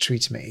contradictory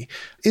to me.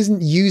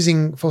 Isn't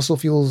using fossil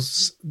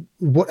fuels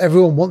what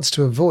everyone wants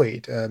to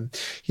avoid?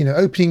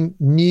 Opening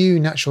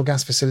new natural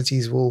gas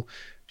facilities will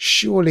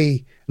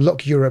surely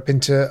lock Europe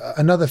into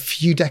another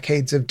few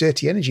decades of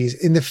dirty energies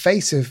in the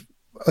face of,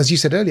 as you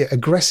said earlier,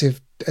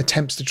 aggressive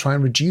attempts to try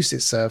and reduce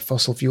its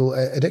fossil fuel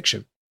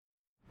addiction.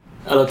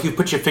 Look, you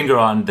put your finger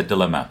on the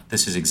dilemma.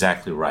 This is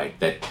exactly right,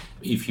 that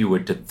if you were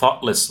to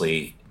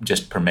thoughtlessly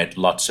just permit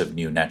lots of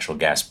new natural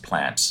gas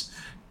plants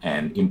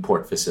and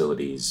import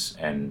facilities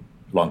and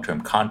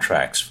long-term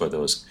contracts for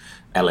those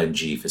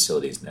LNG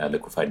facilities,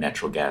 liquefied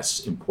natural gas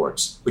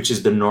imports, which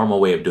is the normal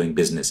way of doing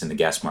business in the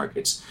gas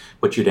markets,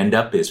 what you'd end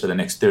up is for the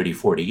next 30,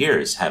 40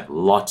 years, have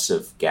lots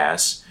of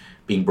gas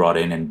being brought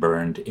in and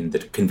burned in the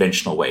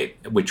conventional way,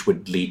 which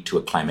would lead to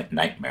a climate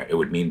nightmare. It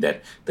would mean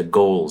that the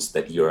goals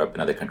that Europe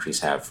and other countries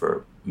have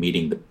for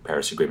meeting the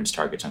Paris Agreement's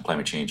targets on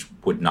climate change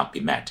would not be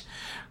met.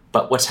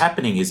 But what's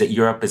happening is that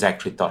Europe has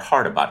actually thought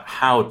hard about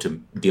how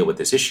to deal with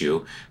this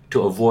issue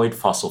to avoid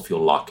fossil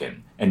fuel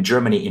lock-in. And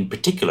Germany in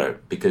particular,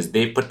 because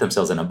they put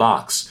themselves in a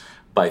box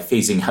by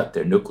phasing out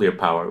their nuclear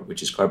power,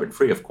 which is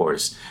carbon-free, of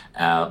course,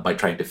 by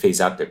trying to phase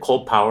out their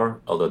coal power,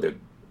 although they're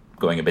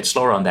going a bit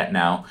slower on that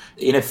now.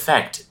 In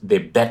effect, they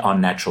bet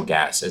on natural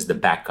gas as the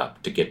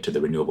backup to get to the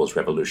renewables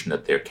revolution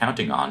that they're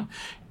counting on.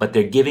 But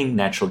they're giving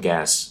natural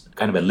gas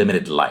kind of a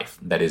limited life.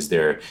 That is,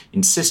 they're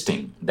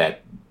insisting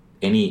that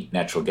any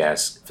natural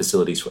gas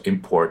facilities for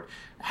import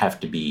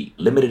have to be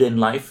limited in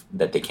life,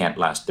 that they can't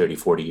last 30,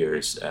 40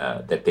 years,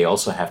 that they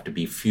also have to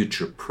be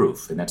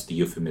future-proof, and that's the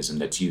euphemism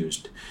that's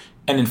used.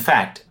 And in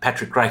fact,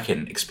 Patrick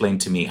Greichen explained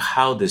to me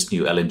how this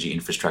new LNG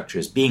infrastructure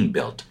is being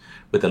built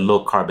with a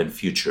low-carbon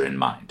future in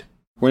mind.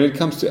 When it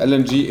comes to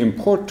LNG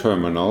import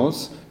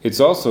terminals, it's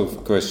also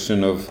a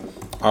question of,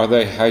 are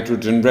they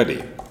hydrogen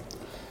ready?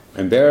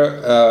 And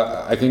there,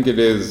 I think it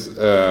is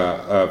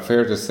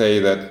fair to say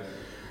that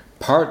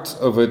parts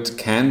of it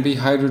can be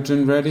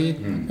hydrogen ready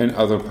and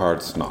other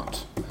parts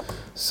not.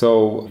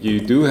 So you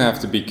do have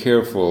to be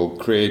careful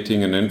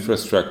creating an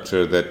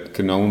infrastructure that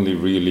can only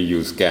really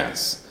use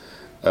gas.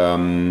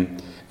 And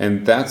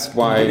that's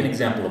why... Give an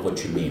example of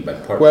what you mean by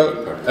partly.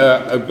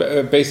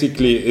 Well,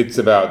 basically it's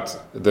about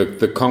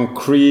the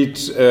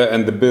concrete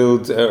and the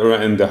build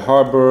and the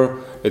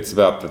harbor. It's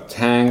about the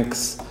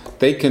tanks.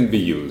 They can be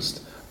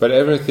used. But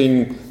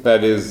everything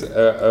that is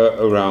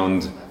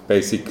around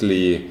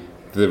basically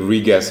the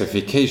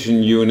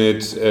regasification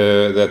unit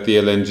that the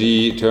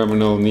LNG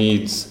terminal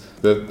needs,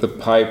 the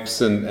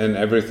pipes and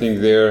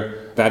everything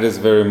there, that is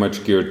very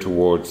much geared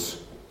towards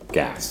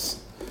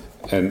gas.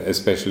 And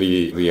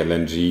especially the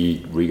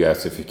LNG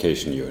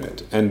regasification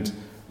unit. And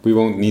we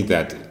won't need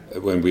that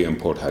when we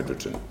import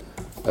hydrogen,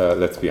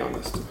 let's be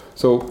honest.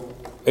 So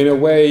in a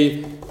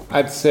way,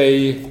 I'd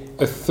say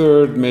a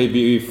third,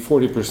 maybe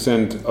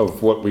 40%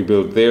 of what we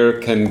build there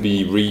can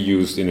be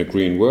reused in a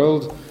green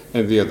world,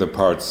 and the other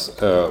parts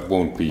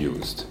won't be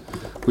used.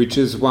 Which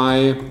is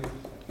why,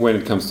 when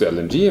it comes to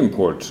LNG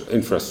import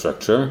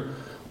infrastructure,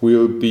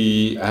 we'll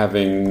be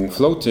having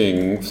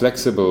floating,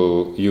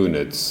 flexible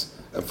units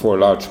for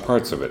large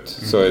parts of it.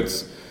 Mm-hmm. So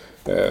it's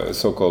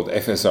so-called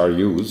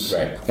FSRUs.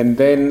 Right. And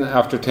then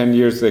after 10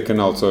 years, they can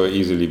also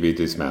easily be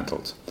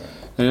dismantled.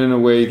 And in a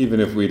way, even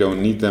if we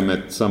don't need them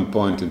at some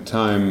point in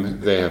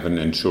time, they have an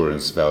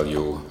insurance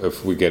value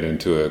if we get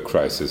into a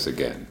crisis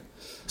again.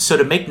 So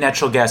to make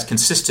natural gas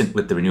consistent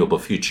with the renewable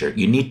future,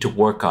 you need to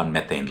work on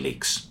methane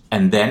leaks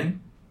and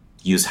then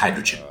use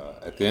hydrogen.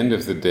 At the end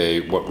of the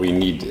day, what we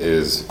need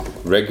is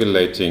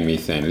regulating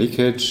methane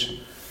leakage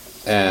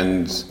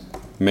and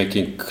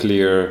making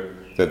clear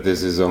that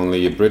this is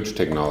only a bridge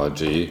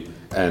technology,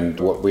 and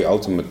what we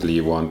ultimately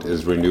want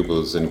is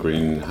renewables and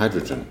green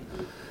hydrogen.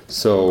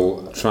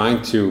 So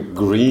trying to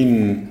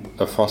green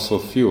a fossil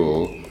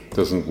fuel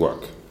doesn't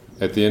work.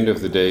 At the end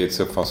of the day,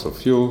 it's a fossil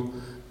fuel,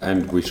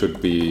 and we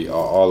should be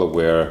all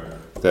aware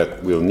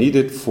that we'll need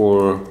it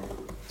for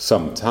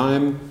some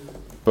time,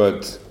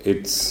 but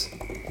it's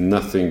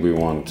nothing we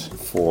want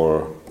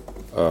for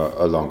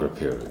a longer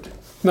period.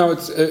 Now,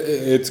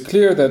 it's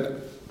clear that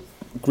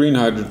green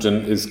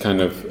hydrogen is kind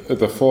of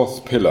the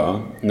fourth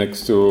pillar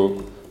next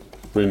to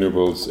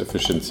renewables,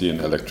 efficiency,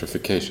 and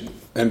electrification.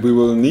 And we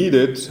will need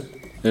it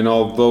in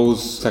all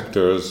those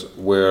sectors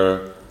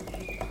where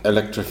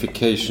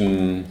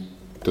electrification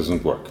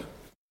doesn't work.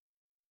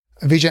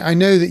 Vijay, I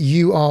know that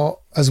you are,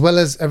 as well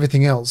as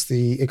everything else,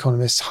 the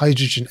Economist's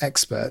hydrogen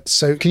expert.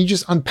 So can you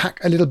just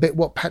unpack a little bit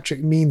what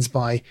Patrick means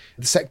by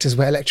the sectors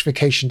where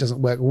electrification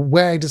doesn't work?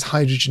 Where does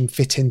hydrogen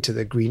fit into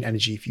the green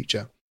energy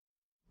future?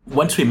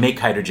 Once we make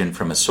hydrogen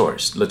from a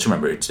source, let's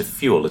remember it's a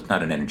fuel, it's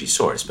not an energy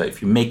source, but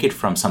if you make it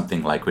from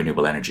something like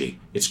renewable energy,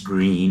 it's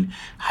green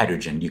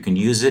hydrogen. You can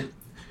use it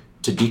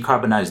to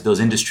decarbonize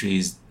those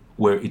industries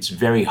where it's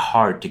very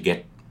hard to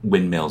get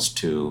windmills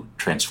to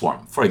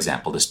transform. For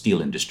example, the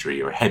steel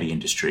industry or heavy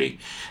industry,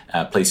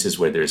 places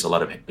where there's a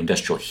lot of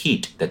industrial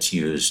heat that's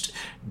used,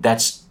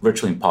 that's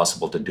virtually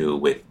impossible to do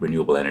with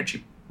renewable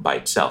energy by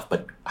itself.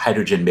 But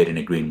hydrogen made in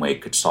a green way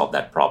could solve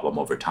that problem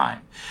over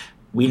time.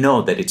 We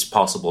know that it's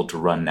possible to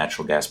run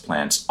natural gas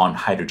plants on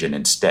hydrogen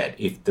instead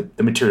if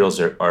the materials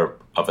are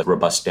of a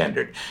robust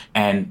standard.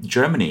 And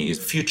Germany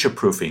is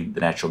future-proofing the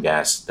natural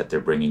gas that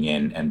they're bringing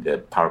in and the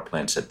power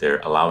plants that they're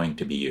allowing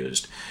to be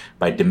used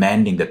by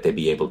demanding that they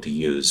be able to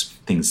use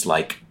things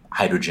like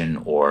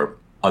hydrogen or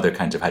other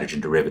kinds of hydrogen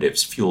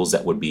derivatives, fuels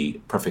that would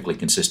be perfectly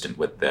consistent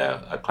with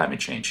the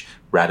climate change,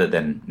 rather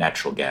than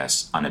natural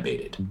gas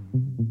unabated.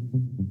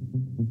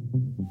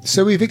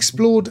 So we've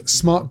explored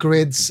smart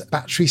grids,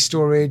 battery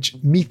storage,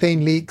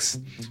 methane leaks,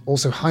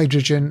 also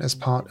hydrogen as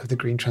part of the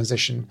green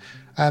transition.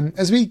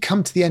 As we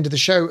come to the end of the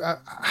show,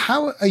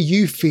 how are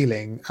you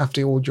feeling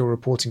after all your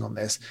reporting on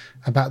this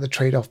about the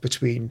trade-off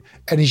between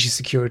energy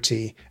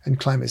security and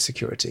climate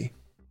security?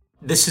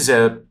 This is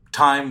a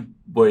time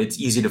where it's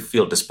easy to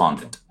feel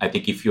despondent. I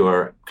think if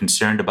you're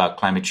concerned about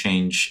climate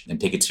change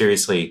and take it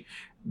seriously,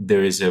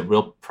 there is a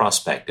real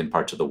prospect in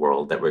parts of the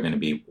world that we're going to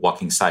be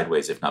walking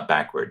sideways, if not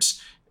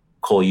backwards.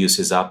 Coal use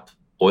is up,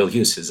 oil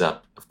use is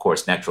up. Of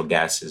course, natural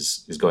gas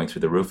is going through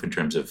the roof in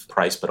terms of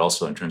price, but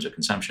also in terms of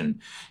consumption.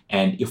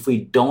 And if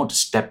we don't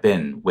step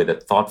in with a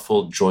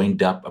thoughtful,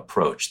 joined-up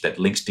approach that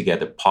links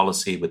together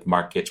policy with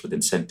markets, with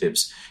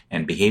incentives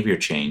and behavior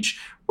change,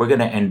 we're going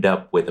to end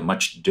up with a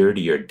much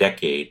dirtier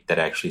decade that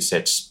actually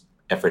sets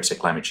efforts at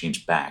climate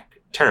change back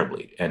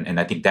terribly. And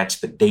I think that's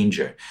the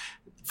danger.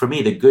 For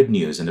me, the good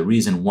news and the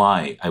reason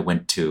why I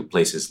went to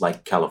places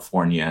like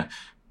California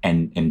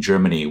and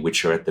Germany,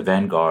 which are at the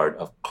vanguard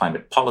of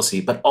climate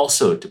policy, but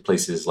also to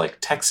places like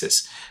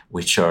Texas,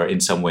 which are in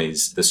some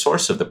ways the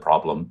source of the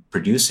problem,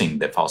 producing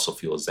the fossil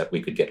fuels that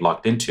we could get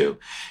locked into,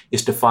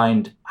 is to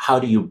find how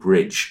do you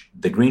bridge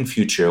the green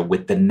future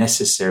with the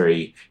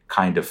necessary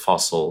kind of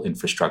fossil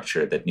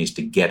infrastructure that needs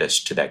to get us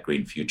to that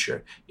green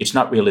future. It's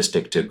not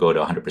realistic to go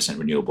to 100%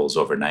 renewables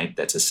overnight.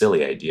 That's a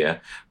silly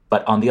idea.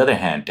 But on the other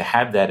hand, to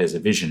have that as a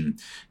vision,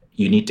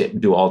 you need to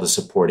do all the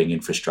supporting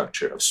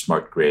infrastructure of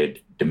smart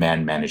grid,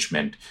 demand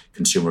management,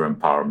 consumer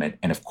empowerment,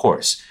 and of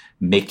course,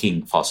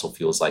 making fossil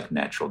fuels like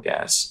natural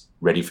gas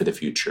ready for the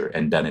future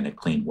and done in a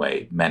clean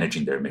way,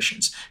 managing their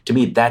emissions. To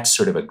me, that's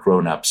sort of a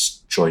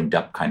grown-ups,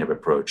 joined-up kind of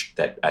approach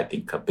that I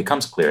think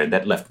becomes clear, and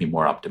that left me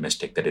more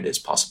optimistic that it is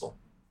possible.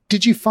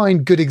 Did you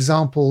find good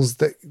examples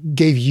that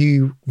gave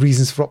you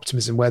reasons for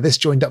optimism where this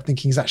joined-up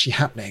thinking is actually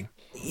happening?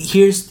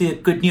 Here's the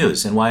good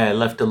news and why I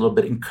left a little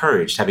bit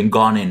encouraged, having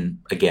gone in,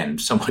 again,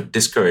 somewhat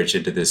discouraged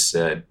into this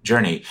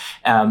journey.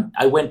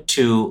 I went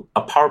to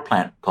a power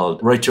plant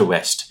called Reuter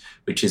West,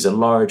 which is a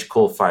large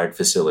coal-fired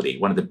facility,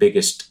 one of the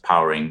biggest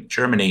powering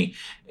Germany.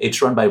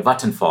 It's run by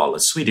Vattenfall, a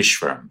Swedish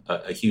firm,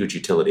 a huge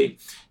utility.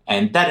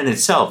 And that in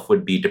itself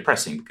would be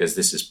depressing because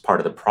this is part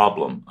of the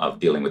problem of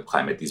dealing with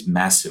climate, these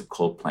massive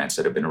coal plants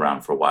that have been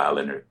around for a while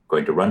and are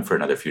going to run for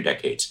another few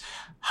decades.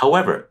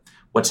 However,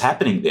 what's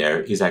happening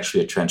there is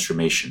actually a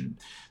transformation.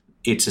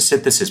 It's a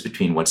synthesis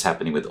between what's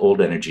happening with old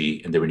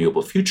energy and the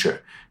renewable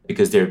future,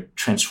 because they're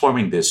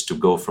transforming this to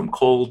go from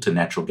coal to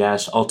natural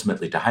gas,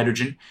 ultimately to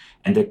hydrogen,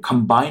 and they're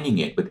combining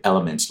it with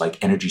elements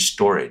like energy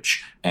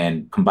storage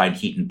and combined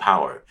heat and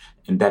power.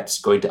 And that's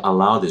going to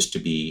allow this to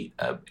be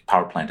a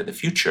power plant of the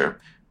future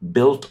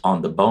built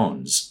on the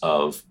bones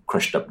of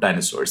crushed up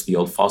dinosaurs, the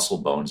old fossil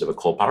bones of a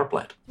coal power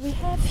plant. We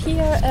have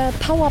here a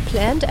power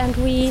plant, and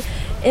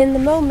in the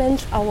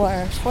moment,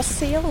 our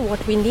fossil,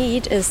 what we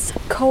need is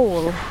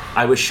coal.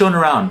 I was shown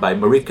around by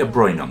Marika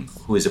Breunung,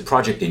 who is a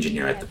project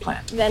engineer at the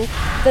plant. Then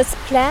this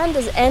plant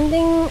is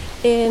ending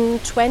in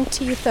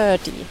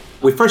 2030.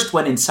 We first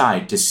went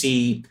inside to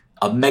see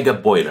a mega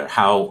boiler,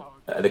 how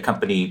the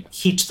company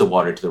heats the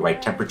water to the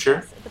right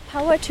temperature. The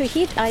power to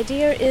heat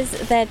idea is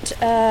that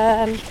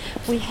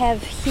we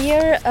have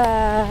here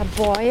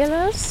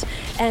boilers,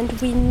 and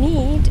we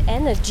need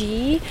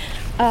energy,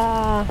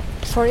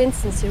 for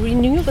instance,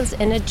 renewables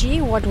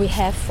energy, what we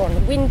have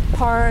from wind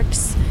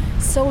parks,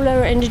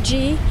 solar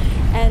energy,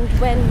 and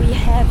when we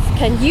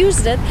can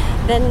use it,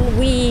 then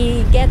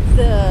we get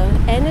the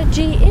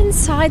energy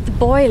inside the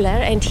boiler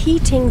and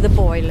heating the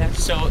boiler.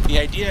 So the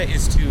idea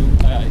is to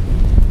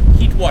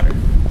heat water.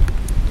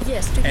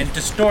 Yes. And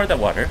to store the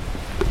water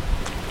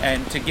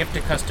and to give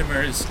to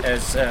customers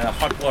as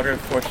hot water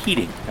for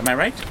heating. Am I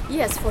right?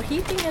 Yes, for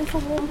heating and for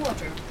warm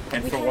water.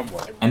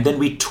 And then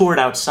we toured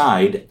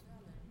outside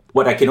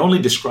what I can only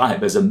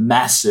describe as a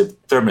massive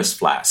thermos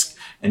flask,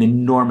 an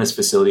enormous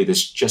facility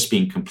that's just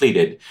being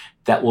completed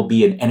that will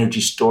be an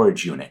energy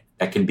storage unit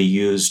that can be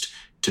used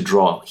to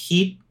draw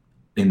heat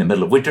in the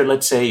middle of winter,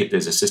 let's say. If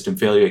there's a system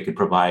failure, it can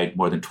provide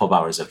more than 12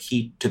 hours of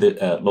heat to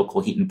the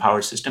local heat and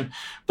power system.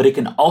 But it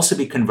can also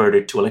be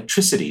converted to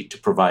electricity to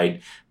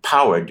provide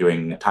power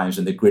during times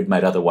when the grid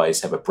might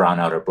otherwise have a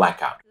brownout or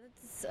blackout.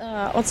 It's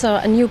also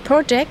a new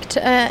project,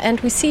 and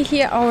we see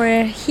here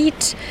our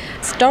heat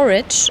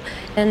storage.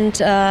 And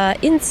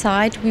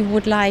inside we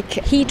would like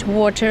heat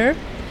water.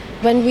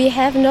 When we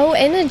have no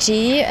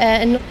energy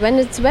and when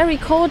it's very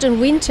cold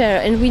in winter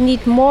and we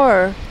need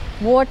more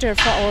water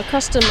for our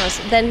customers,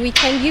 then we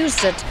can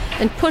use it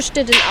and push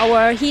it in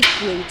our heat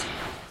grid.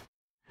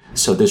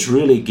 So this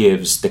really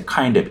gives the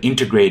kind of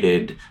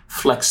integrated,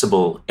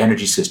 flexible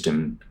energy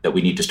system that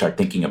we need to start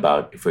thinking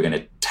about if we're going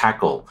to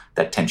tackle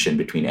that tension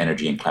between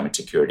energy and climate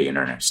security in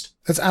earnest.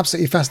 That's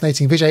absolutely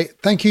fascinating. Vijay,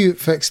 thank you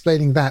for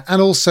explaining that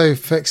and also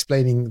for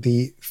explaining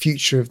the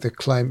future of the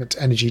climate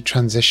energy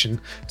transition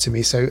to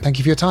me. So thank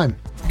you for your time.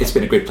 It's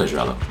been a great pleasure,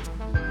 Alok.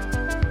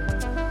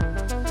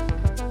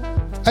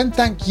 And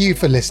thank you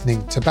for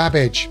listening to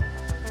Babbage.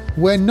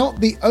 We're not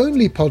the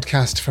only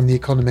podcast from The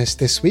Economist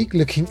this week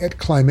looking at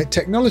climate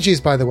technologies,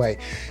 by the way.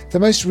 The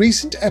most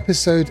recent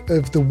episode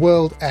of The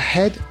World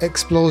Ahead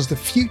explores the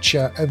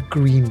future of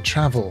green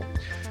travel.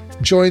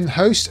 Join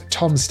host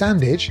Tom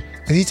Standage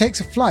as he takes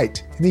a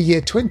flight in the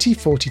year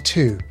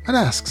 2042 and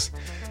asks,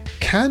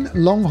 can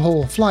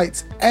long-haul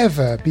flights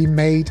ever be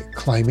made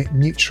climate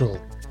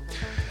neutral?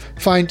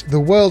 Find The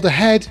World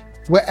Ahead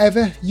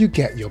wherever you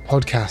get your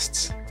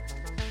podcasts.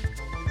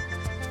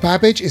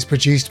 Babbage is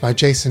produced by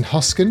Jason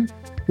Hoskin,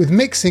 with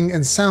mixing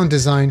and sound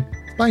design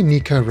by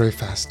Nico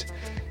Rofast.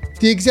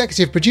 The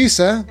executive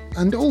producer,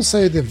 and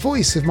also the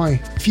voice of my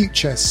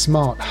future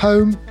smart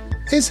home,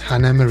 is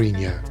Hannah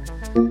Mourinho.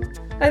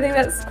 I think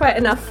that's quite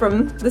enough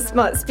from the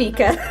smart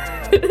speaker.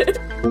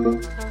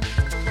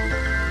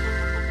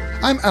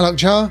 I'm Alok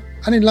Jha,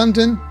 and in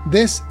London,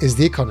 this is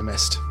The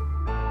Economist.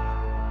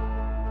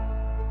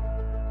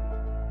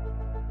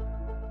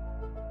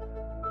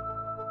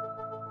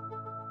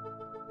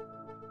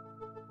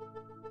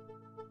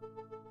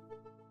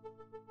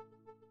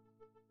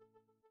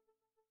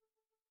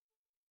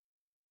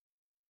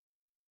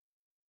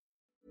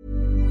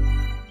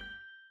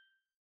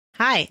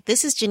 Hi,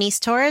 this is Janice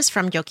Torres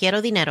from Yo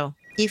Quiero Dinero.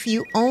 If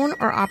you own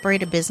or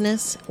operate a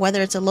business,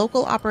 whether it's a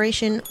local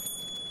operation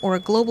or a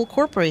global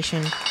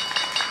corporation,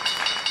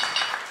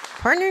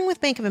 partnering with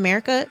Bank of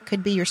America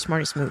could be your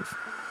smartest move.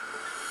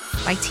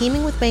 By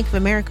teaming with Bank of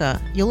America,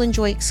 you'll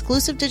enjoy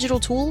exclusive digital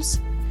tools,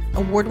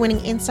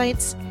 award-winning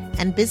insights,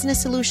 and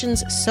business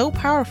solutions so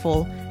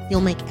powerful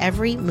you'll make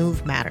every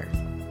move matter.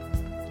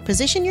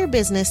 Position your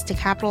business to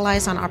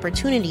capitalize on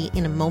opportunity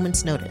in a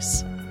moment's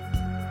notice.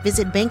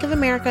 Visit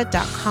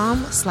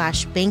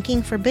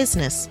bankofamerica.com/banking for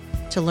business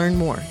to learn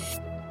more.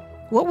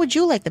 What would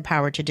you like the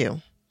power to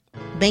do?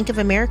 Bank of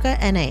America,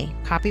 N.A.,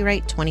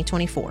 copyright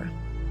 2024.